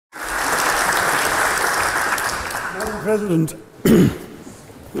President,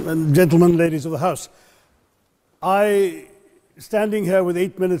 and gentlemen, ladies of the House, standing here with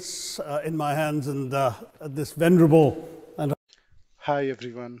 8 minutes in my hands and this venerable and Hi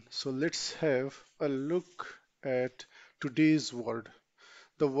everyone. So let's have a look at today's word.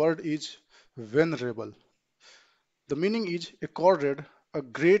 The word is venerable. The meaning is accorded a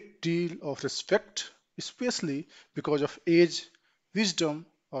great deal of respect, especially because of age, wisdom,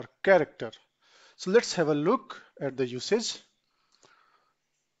 or character. So let's have a look at the usage.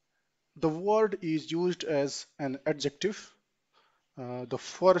 The word is used as an adjective. The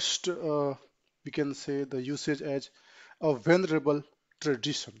first, we can say the usage as a venerable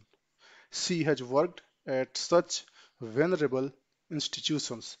tradition. She has worked at such venerable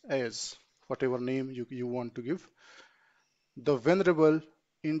institutions as whatever name you want to give, the Venerable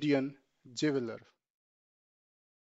Indian Jeweler.